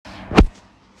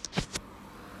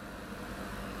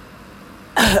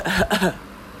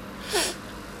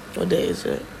What day is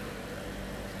it?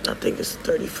 I think it's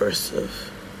the 31st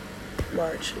of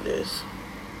March. It is.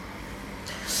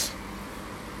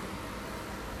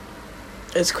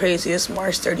 It's crazy. It's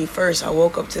March 31st. I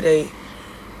woke up today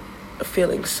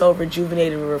feeling so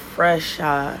rejuvenated and refreshed.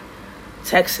 I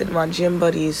texted my gym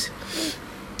buddies.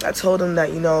 I told them that,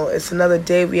 it's another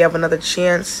day. We have another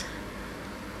chance.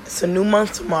 It's a new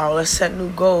month tomorrow. Let's set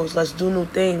new goals. Let's do new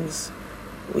things.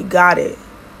 We got it.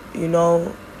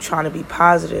 Trying to be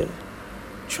positive.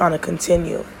 Trying to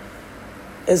continue.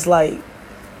 It's like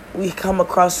we come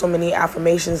across so many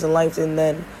affirmations in life, and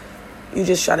then you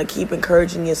just try to keep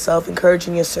encouraging yourself,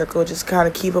 encouraging your circle, just kind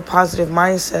of keep a positive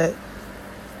mindset.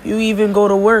 You even go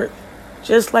to work,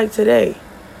 just like today.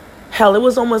 Hell, it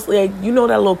was almost like, that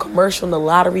little commercial in the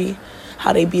lottery,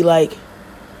 how they be like,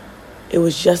 it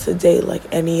was just a day like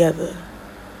any other.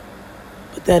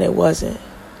 But then it wasn't.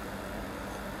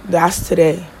 That's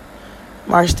today,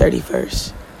 March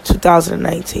 31st,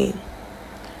 2019.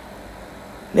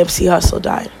 Nipsey Hussle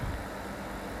died.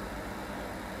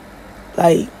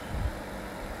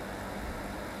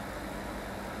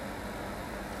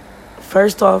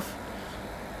 First off,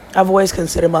 I've always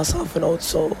considered myself an old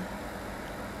soul.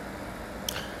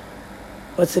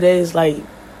 But today is the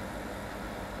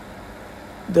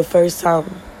first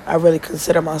time I really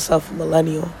consider myself a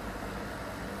millennial.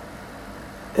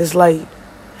 It's like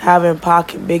having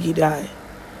Pac and Biggie die.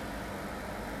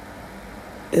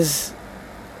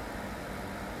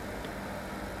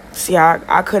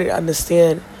 I couldn't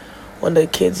understand when the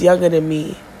kids younger than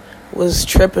me was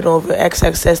tripping over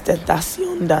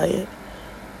XXXTentacion dying.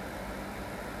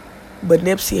 But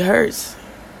Nipsey hurts.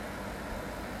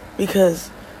 Because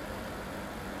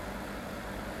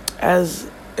as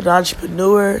an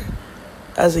entrepreneur,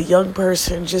 as a young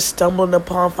person just stumbling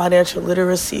upon financial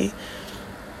literacy,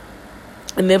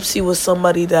 Nipsey was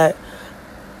somebody that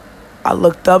I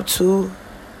looked up to.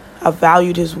 I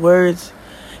valued his words.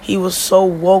 He was so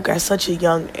woke at such a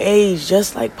young age,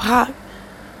 just like Pac,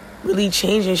 really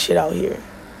changing shit out here.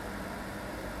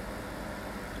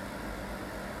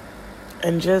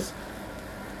 And just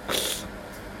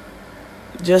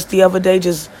the other day,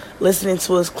 just listening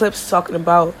to his clips talking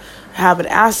about having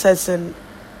assets and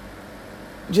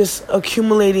just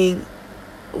accumulating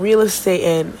real estate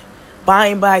and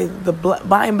buying back the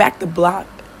block.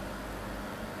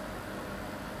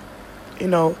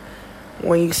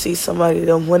 When you see somebody,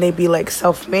 when they be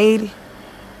self-made,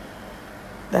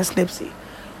 that's Nipsey.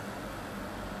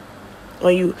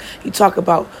 When you talk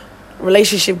about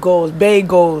relationship goals, bae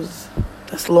goals,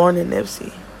 that's Lauren and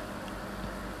Nipsey.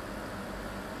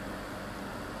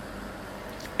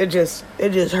 It just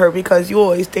hurt because you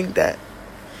always think that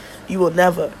you will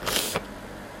never.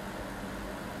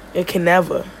 It can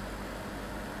never.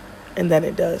 And then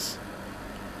it does.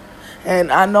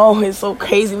 And I know it's so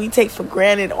crazy. We take for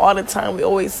granted all the time. We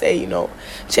always say,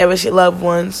 cherish your loved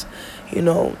ones.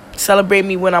 Celebrate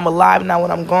me when I'm alive, not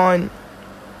when I'm gone.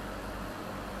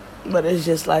 But it's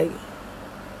just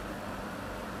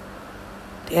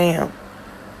damn.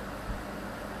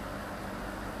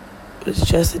 It's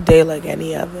just a day like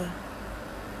any other.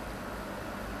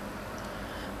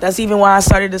 That's even why I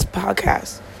started this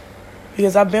podcast.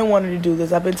 Because I've been wanting to do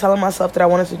this. I've been telling myself that I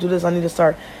wanted to do this. I need to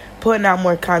start putting out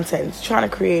more content, trying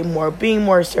to create more, being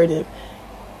more assertive.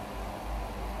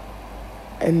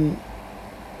 And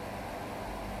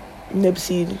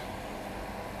Nipsey,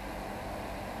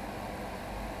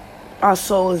 our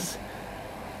soul is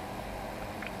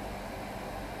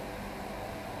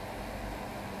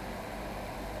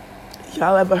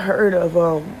y'all ever heard of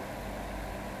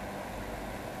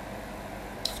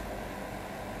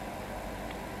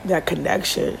that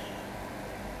connection?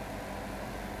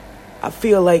 I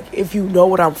feel like if you know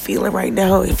what I'm feeling right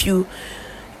now, if you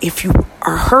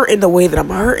are hurting the way that I'm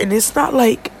hurting, it's not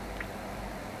like,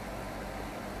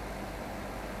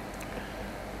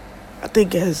 I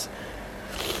think as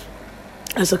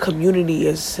a community,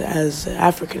 as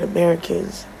African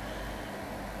Americans,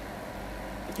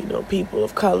 people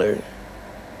of color,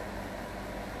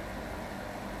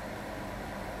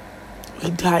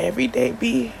 we die every day,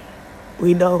 B.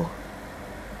 We know.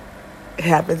 It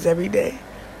happens every day.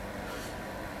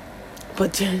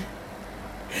 But then,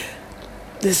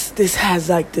 this has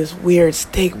this weird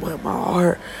stigma in my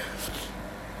heart.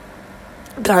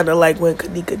 Kind of like when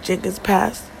Kanika Jenkins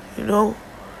passed,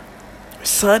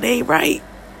 Son ain't right.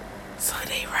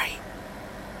 Son ain't right.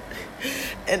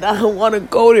 And I don't want to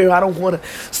go there. I don't want to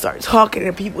start talking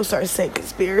and people start saying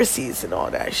conspiracies and all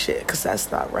that shit, because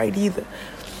that's not right either.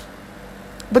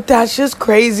 But that's just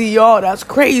crazy, y'all. That's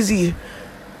crazy.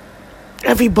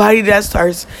 Everybody that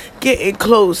starts getting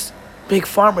close, Big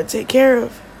Pharma take care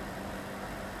of.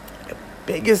 The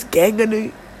biggest gang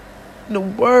in the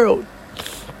world.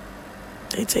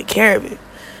 They take care of it.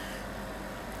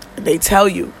 And they tell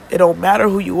you, it don't matter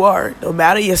who you are, no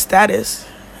matter your status,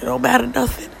 it don't matter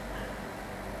nothing.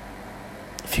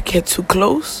 If you get too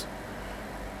close,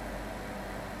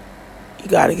 you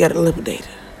gotta get eliminated.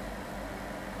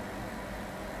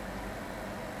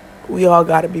 We all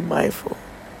gotta be mindful.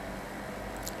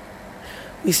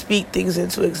 We speak things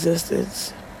into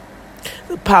existence.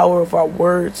 The power of our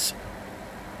words.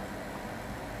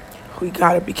 We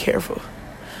gotta be careful.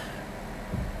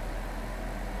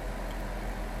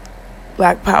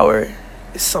 Black power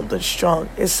is something strong.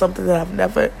 It's something that I've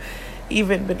never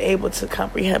even been able to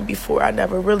comprehend before. I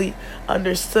never really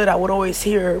understood. I would always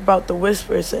hear about the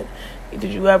whispers and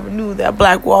did you ever knew that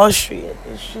Black Wall Street?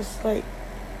 It's just like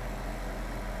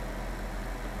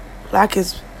black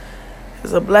is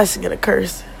a blessing and a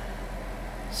curse.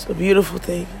 It's a beautiful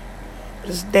thing. But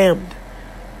it's damned.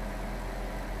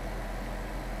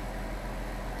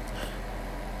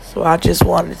 So I just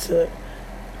wanted to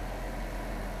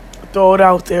throw it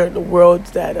out there in the world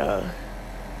that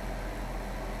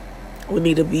we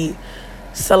need to be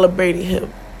celebrating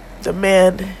him. The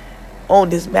man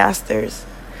owned his masters.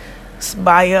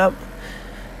 Buy up.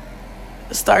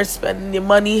 Start spending your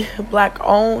money. Black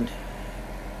owned.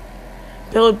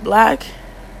 Build black.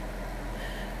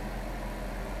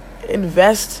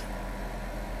 Invest.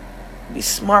 Be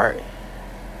smart.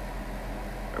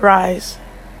 Rise.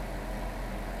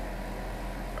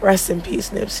 Rest in peace,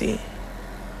 Nipsey.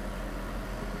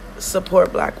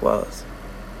 Support Black Walls.